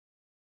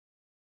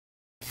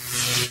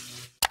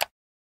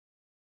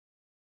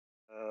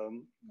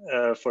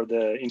for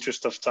the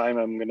interest of time,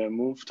 I'm going to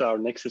move to our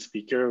next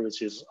speaker,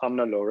 which is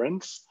Aamna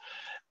Lawrence.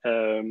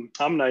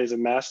 Aamna is a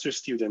master's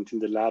student in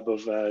the lab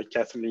of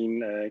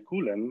Kathleen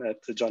Cullen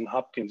at the Johns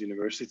Hopkins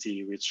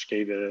University, which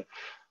gave a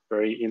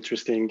very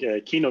interesting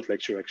keynote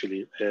lecture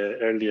actually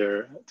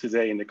earlier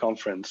today in the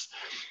conference.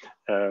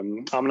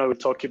 Aamna will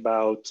talk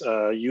about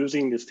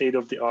using the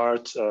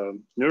state-of-the-art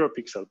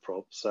neuropixel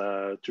probes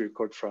to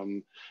record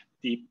from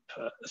deep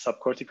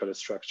subcortical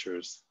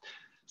structures.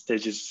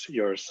 Stage is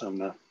yours,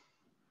 Aamna.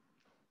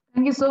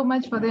 Thank you so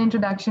much for the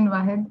introduction,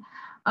 Vahid.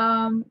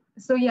 I'm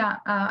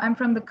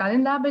from the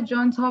Cullen lab at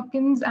Johns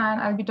Hopkins,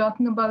 and I'll be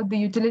talking about the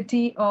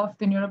utility of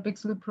the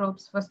neuropixel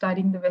probes for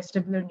studying the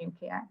vestibular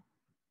nuclei.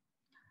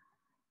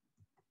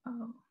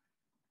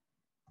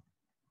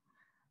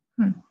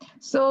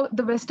 So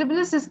the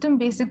vestibular system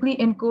basically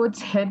encodes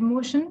head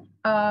motion.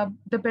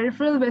 The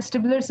peripheral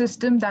vestibular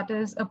system, that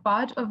is a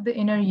part of the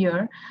inner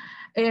ear,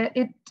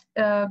 it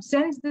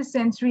sends this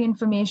sensory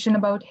information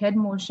about head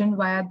motion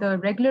via the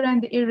regular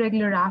and the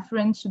irregular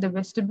afferents to the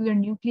vestibular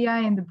nuclei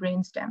in the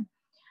brainstem.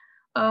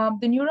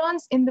 The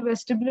neurons in the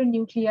vestibular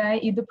nuclei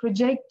either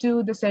project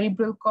to the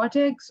cerebral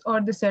cortex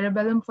or the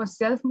cerebellum for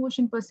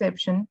self-motion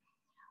perception,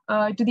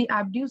 to the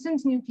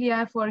abducens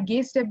nuclei for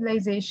gaze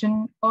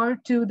stabilization, or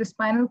to the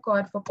spinal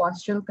cord for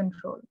postural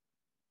control.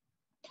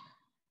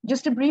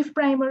 Just a brief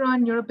primer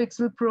on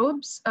neuropixel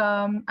probes.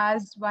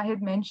 As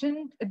Vahid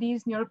mentioned,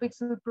 these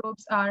neuropixel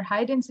probes are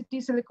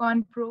high-density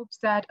silicon probes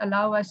that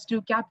allow us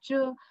to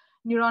capture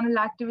neuronal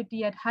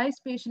activity at high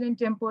spatial and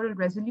temporal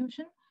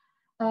resolution,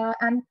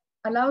 and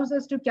allows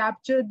us to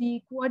capture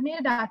the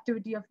coordinated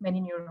activity of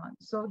many neurons.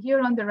 So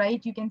here on the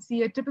right, you can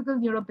see a typical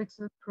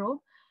neuropixel probe.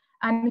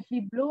 And if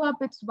we blow up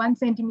its 1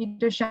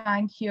 centimeter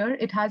shank here,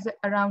 it has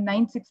around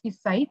 960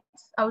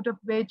 sites, out of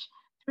which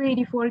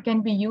 384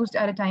 can be used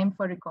at a time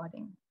for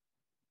recording.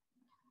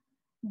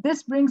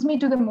 This brings me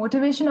to the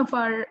motivation of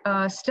our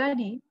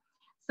study.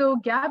 So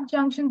gap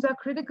junctions are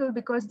critical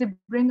because they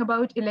bring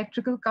about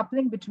electrical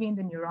coupling between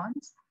the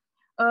neurons.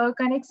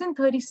 Connexin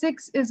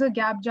 36 is a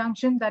gap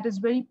junction that is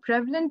very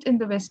prevalent in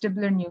the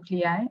vestibular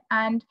nuclei,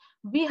 and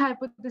we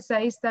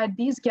hypothesize that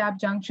these gap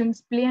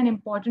junctions play an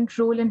important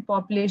role in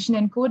population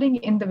encoding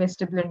in the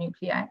vestibular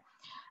nuclei.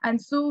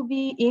 And so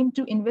we aim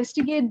to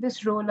investigate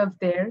this role of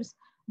theirs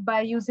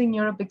by using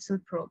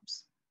neuropixel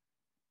probes.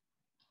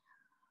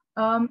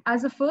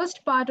 As a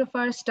first part of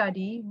our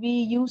study, we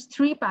use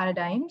 3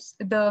 paradigms: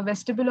 the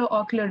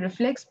vestibulo-ocular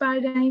reflex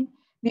paradigm,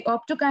 the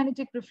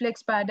optokinetic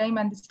reflex paradigm,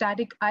 and the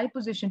static eye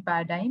position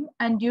paradigm.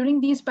 And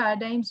during these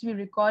paradigms, we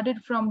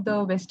recorded from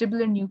the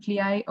vestibular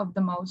nuclei of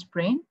the mouse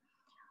brain.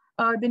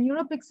 The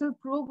neuropixel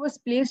probe was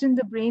placed in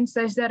the brain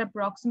such that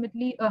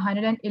approximately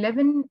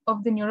 111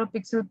 of the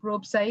neuropixel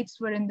probe sites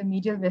were in the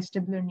medial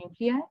vestibular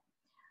nuclei.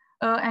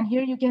 And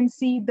here you can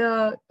see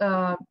the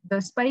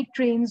spike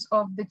trains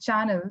of the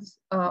channels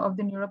of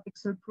the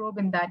neuropixel probe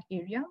in that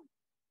area.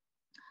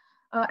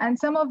 And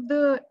some of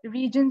the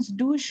regions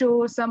do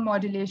show some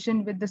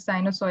modulation with the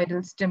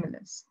sinusoidal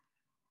stimulus.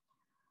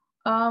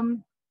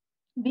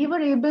 We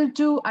were able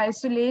to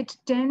isolate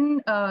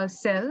 10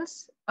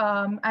 cells,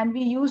 and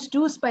we used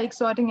 2 spike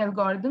sorting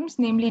algorithms,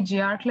 namely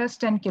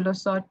JRClust and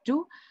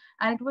Kilosort2.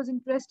 And it was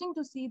interesting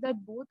to see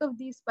that both of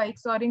these spike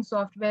sorting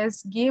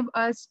softwares gave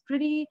us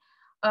pretty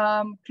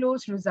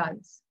close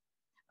results.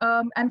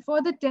 And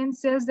for the 10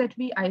 cells that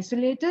we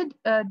isolated,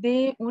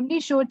 they only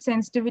showed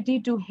sensitivity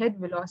to head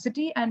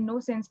velocity and no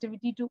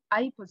sensitivity to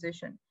eye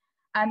position.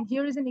 And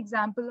here is an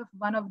example of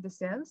one of the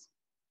cells.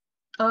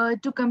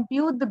 To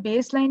compute the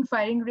baseline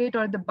firing rate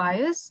or the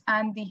bias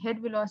and the head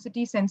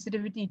velocity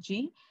sensitivity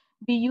G,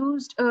 we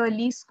used a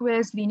least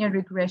squares linear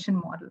regression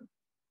model.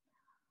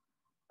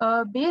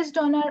 Based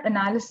on our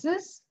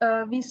analysis,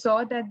 we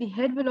saw that the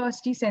head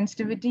velocity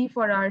sensitivity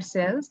for our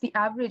cells, the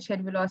average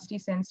head velocity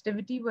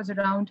sensitivity was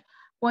around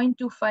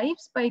 0.25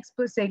 spikes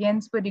per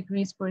second per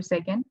degrees per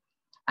second.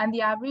 And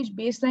the average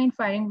baseline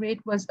firing rate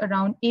was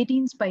around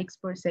 18 spikes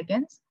per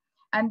second.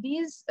 And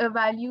these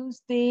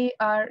values, they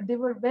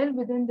were well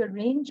within the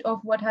range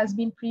of what has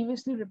been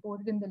previously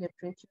reported in the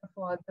literature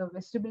for the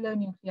vestibular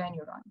nuclei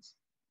neurons.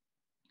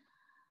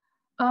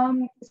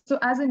 So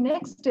as a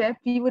next step,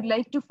 we would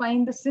like to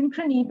find the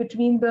synchrony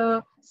between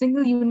the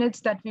single units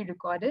that we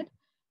recorded.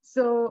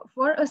 So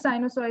for a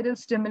sinusoidal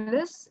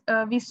stimulus,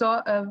 we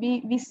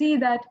see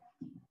that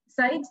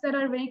sites that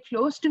are very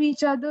close to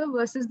each other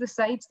versus the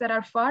sites that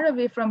are far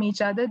away from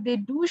each other, they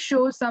do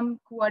show some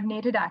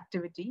coordinated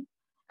activity.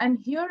 And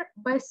here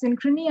by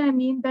synchrony, I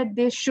mean that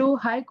they show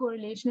high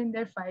correlation in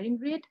their firing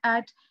rate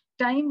at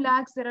time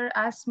lags that are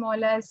as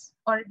small as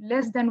or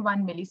less than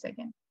 1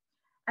 millisecond.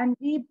 And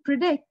we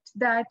predict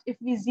that if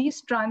we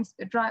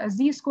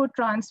z-score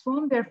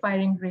transform their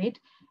firing rate,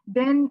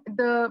 then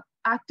the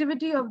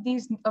activity of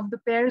the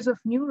pairs of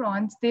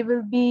neurons, they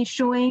will be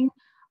showing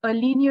a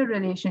linear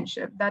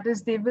relationship. That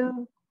is, they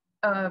will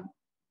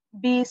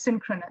be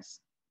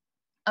synchronous.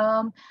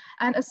 And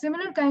a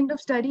similar kind of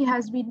study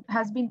has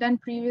been done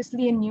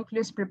previously in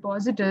nucleus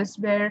prepositors,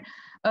 where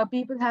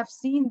people have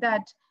seen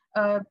that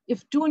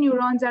if two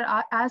neurons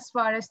are as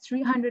far as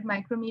 300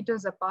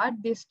 micrometers apart,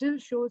 they still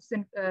show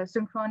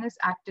synchronous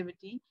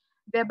activity,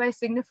 thereby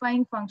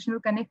signifying functional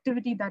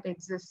connectivity that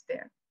exists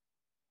there.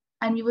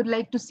 And we would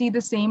like to see the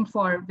same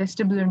for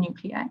vestibular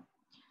nuclei.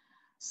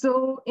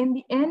 So in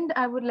the end,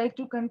 I would like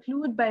to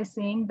conclude by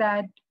saying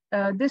that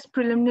this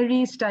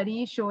preliminary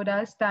study showed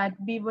us that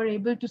we were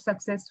able to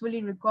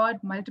successfully record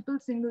multiple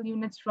single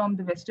units from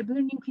the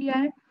vestibular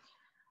nuclei,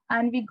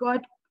 and we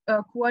got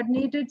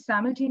coordinated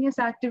simultaneous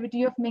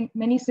activity of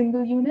many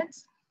single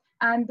units.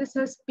 And this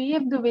has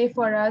paved the way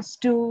for us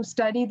to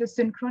study the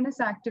synchronous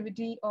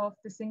activity of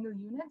the single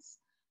units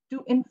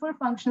to infer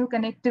functional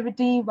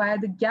connectivity via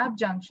the gap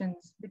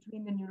junctions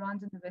between the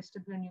neurons and the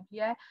vestibular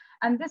nuclei.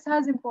 And this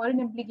has important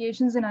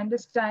implications in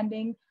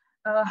understanding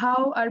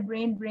how our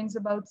brain brings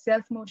about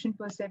self-motion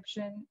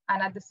perception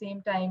and at the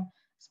same time,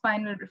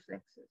 spinal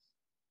reflexes.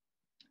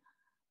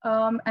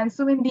 And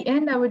so in the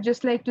end, I would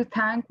just like to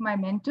thank my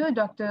mentor,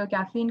 Dr.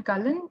 Kathleen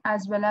Cullen,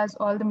 as well as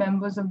all the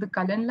members of the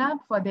Cullen Lab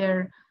for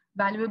their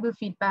valuable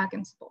feedback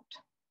and support.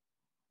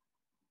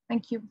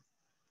 Thank you.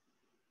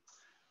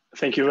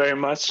 Thank you very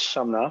much,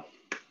 Aamna.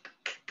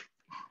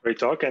 Great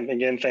talk. And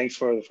again, thanks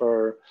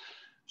for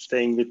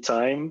staying with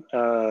time.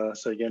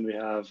 So again, we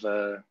have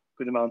a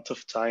good amount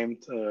of time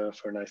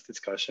for a nice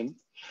discussion.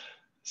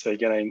 So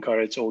again, I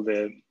encourage all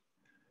the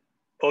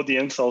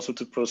audience also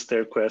to post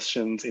their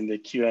questions in the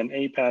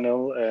Q&A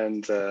panel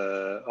and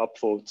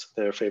upvote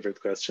their favorite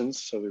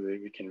questions so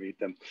we can read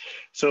them.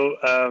 So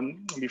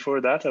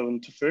before that, I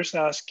want to first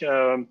ask,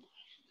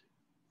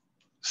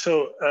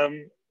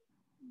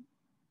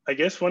 I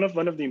guess one of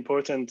the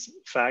important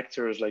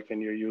factors, like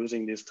when you're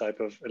using this type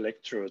of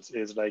electrodes,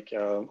 is like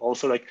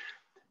also like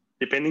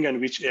depending on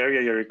which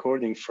area you're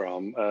recording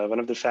from, one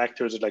of the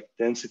factors is like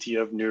density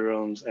of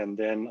neurons and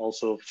then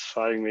also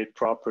firing rate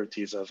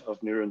properties of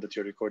neuron that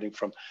you're recording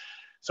from.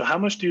 So how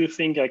much do you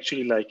think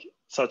actually like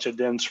such a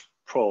dense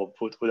probe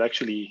would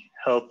actually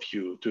help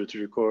you to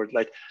record,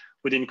 like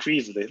would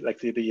increase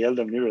the yield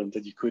of neurons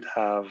that you could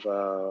have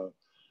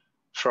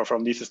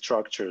from these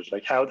structures?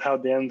 Like how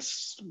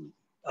dense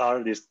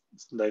are these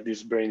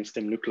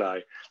brainstem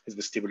nuclei, these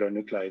vestibular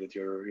nuclei that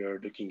you're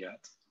looking at?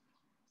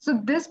 So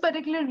this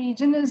particular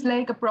region is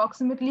like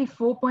approximately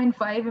 4.5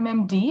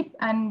 mm deep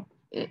and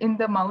in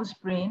the mouse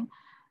brain.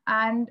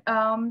 And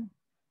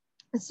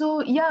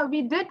so yeah,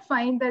 we did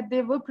find that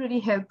they were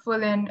pretty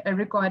helpful in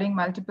recording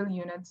multiple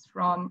units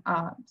from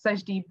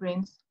such deep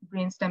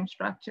brainstem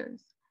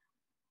structures.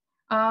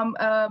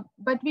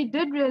 But we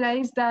did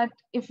realize that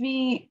if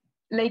we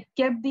like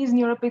kept these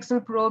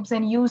neuropixel probes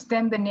and used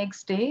them the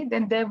next day,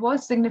 then there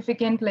was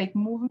significant like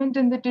movement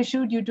in the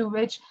tissue due to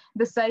which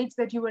the sites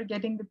that you were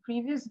getting the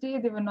previous day,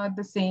 they were not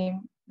the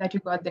same that you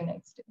got the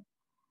next day.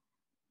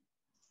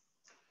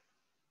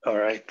 All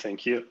right,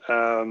 thank you.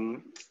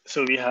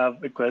 So we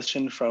have a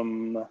question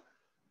from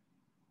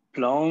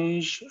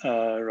Plonge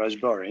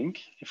Rajboring,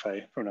 if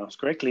I pronounce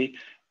correctly.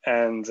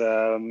 And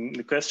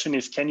the question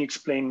is, can you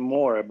explain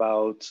more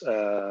about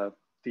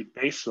the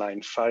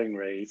baseline firing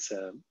rates?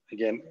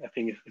 Again, I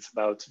think it's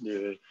about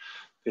these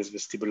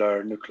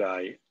vestibular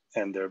nuclei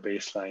and their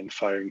baseline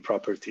firing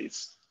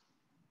properties.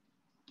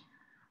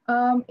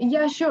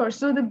 Yeah, sure.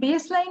 So the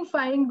baseline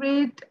firing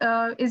rate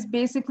is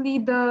basically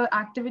the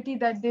activity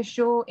that they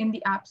show in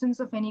the absence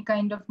of any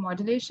kind of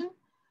modulation.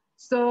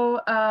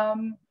 So,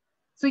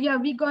 so yeah,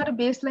 we got a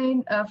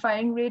baseline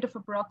firing rate of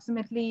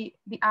approximately,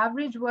 the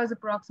average was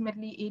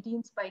approximately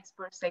 18 spikes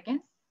per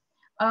second.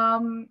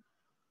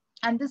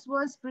 And this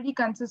was pretty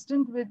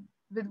consistent with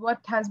what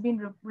has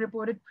been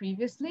reported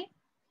previously.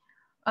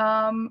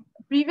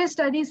 Previous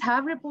studies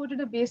have reported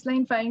a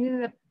baseline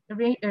firing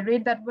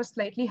rate that was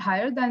slightly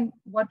higher than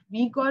what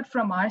we got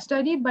from our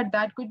study, but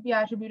that could be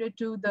attributed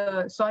to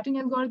the sorting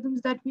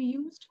algorithms that we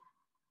used.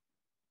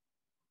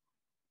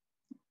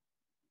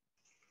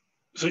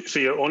 So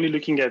you're only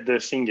looking at the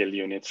single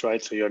units,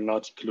 right? So you're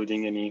not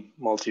including any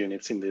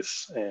multi-units in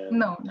this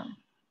no.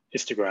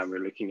 histogram we're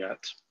looking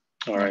at.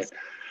 All yes. right,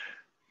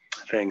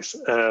 thanks.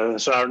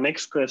 So our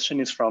next question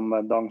is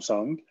from Dong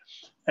Song.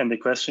 And the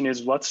question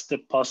is, what's the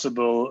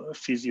possible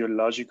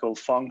physiological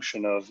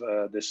function of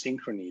the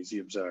synchronies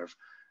you observe?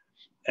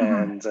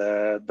 And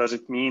does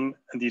it mean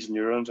these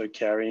neurons are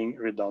carrying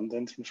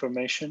redundant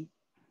information?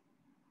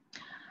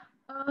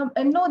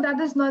 And no, that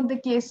is not the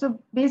case.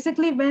 So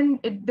basically, when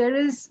there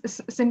is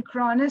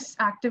synchronous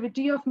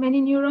activity of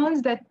many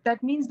neurons,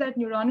 that means that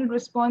neuronal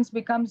response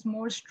becomes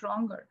more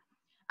stronger.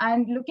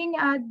 And looking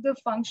at the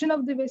function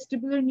of the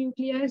vestibular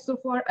nuclei, so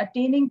for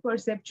attaining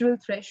perceptual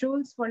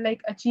thresholds, for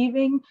like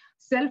achieving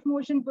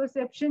self-motion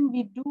perception,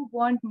 we do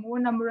want more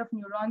number of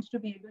neurons to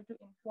be able to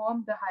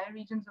inform the higher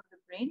regions of the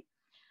brain.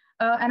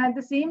 And at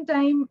the same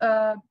time,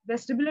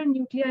 vestibular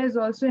nuclei is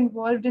also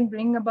involved in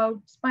bringing about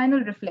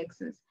spinal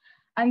reflexes.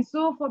 And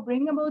so for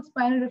bringing about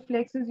spinal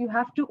reflexes, you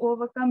have to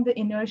overcome the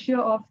inertia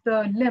of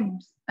the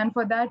limbs. And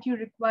for that, you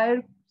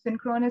require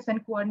synchronous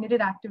and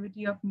coordinated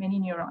activity of many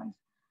neurons.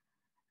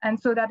 And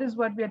so that is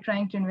what we are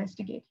trying to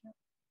investigate here.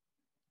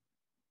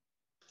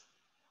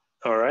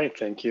 All right,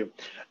 thank you.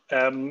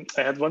 I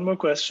had one more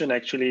question,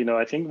 actually.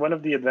 I think one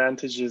of the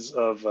advantages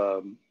of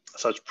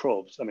such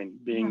probes, I mean,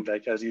 being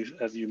like, as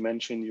you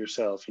mentioned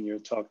yourself in your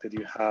talk, that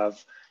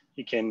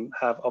you can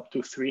have up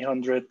to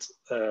 300,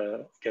 I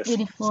guess,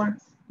 84.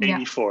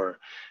 84,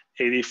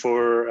 yeah.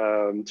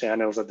 84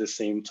 channels at the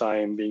same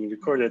time being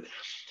recorded.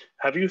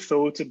 Have you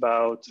thought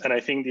about, and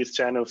I think these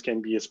channels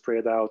can be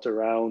spread out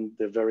around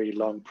the very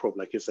long probe,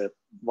 like it's a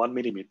 1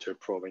 millimeter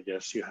probe, I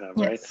guess you have,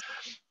 right?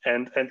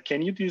 And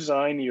can you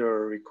design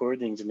your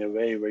recordings in a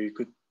way where you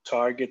could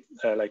target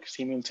like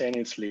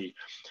simultaneously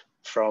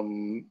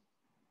from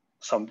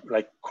some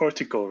like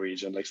cortical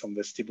region, like some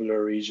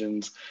vestibular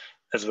regions,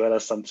 as well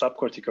as some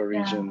subcortical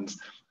regions?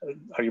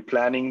 Are you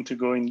planning to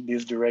go in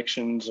these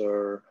directions,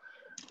 or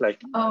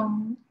like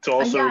to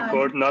also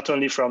record not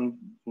only from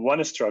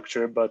one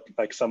structure, but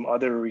like some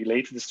other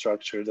related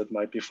structure that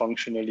might be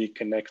functionally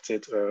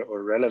connected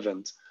or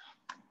relevant?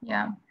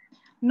 Yeah,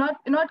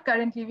 not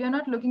currently. We are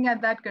not looking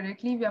at that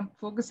correctly. We are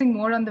focusing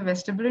more on the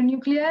vestibular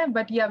nuclei,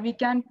 but yeah, we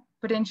can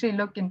potentially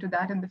look into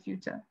that in the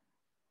future.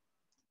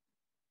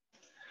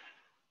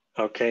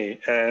 Okay,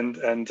 and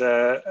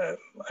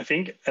I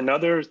think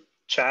another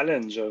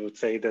challenge, I would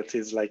say, that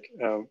is like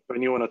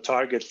when you want to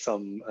target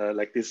some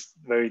like this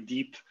very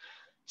deep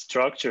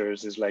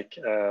structures, is like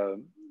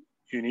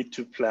you need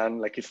to plan,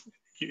 like if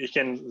you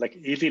can like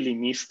easily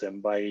miss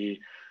them by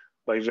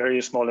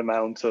very small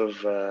amount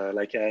of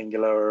like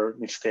angular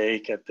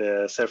mistake at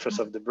the surface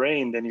of the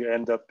brain, then you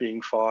end up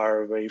being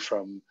far away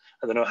from,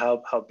 I don't know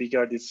how big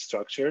are these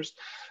structures,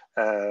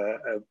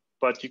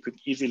 but you could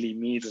easily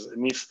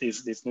miss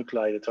these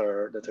nuclei that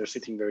are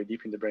sitting very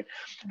deep in the brain.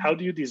 How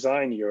do you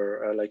design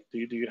your like?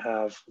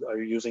 Are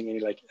you using any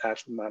like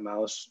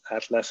mouse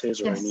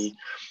atlases or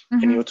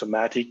any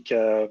automatic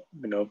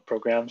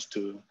programs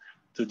to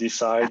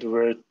decide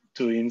where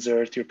to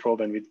insert your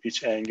probe and with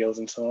which angles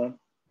and so on?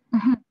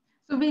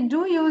 So we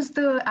do use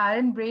the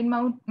Aaron brain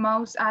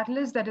mouse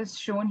atlas that is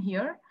shown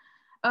here.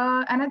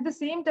 And at the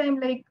same time,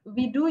 like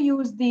we do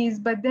use these,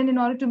 but then in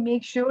order to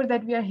make sure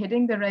that we are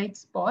hitting the right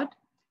spot,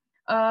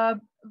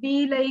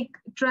 we like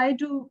try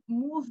to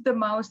move the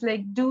mouse,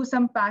 like do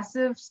some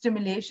passive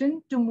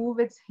stimulation to move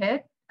its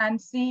head and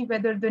see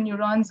whether the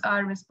neurons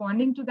are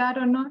responding to that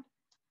or not.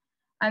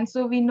 And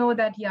so we know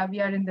that, yeah,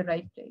 we are in the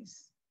right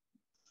place.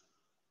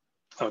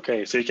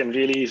 Okay, so you can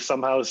really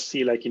somehow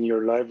see, like in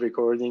your live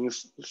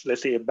recordings,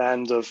 let's say a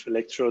band of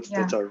electrodes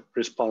that are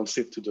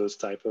responsive to those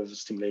type of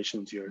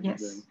stimulations you're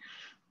doing.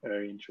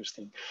 Very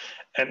interesting.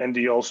 And do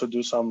you also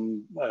do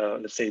some,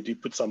 let's say, do you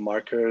put some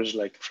markers,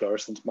 like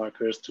fluorescent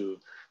markers to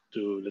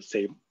let's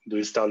say, do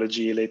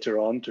histology later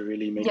on to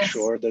really make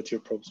sure that your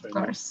probes are in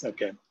there?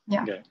 Okay.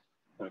 Yeah.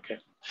 Okay.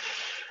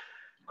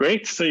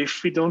 Great. So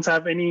if we don't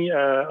have any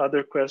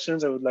other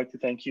questions, I would like to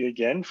thank you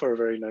again for a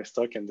very nice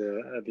talk, and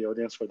the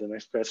audience for the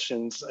nice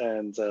questions.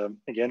 And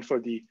again, for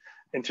the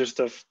interest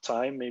of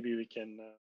time, maybe we can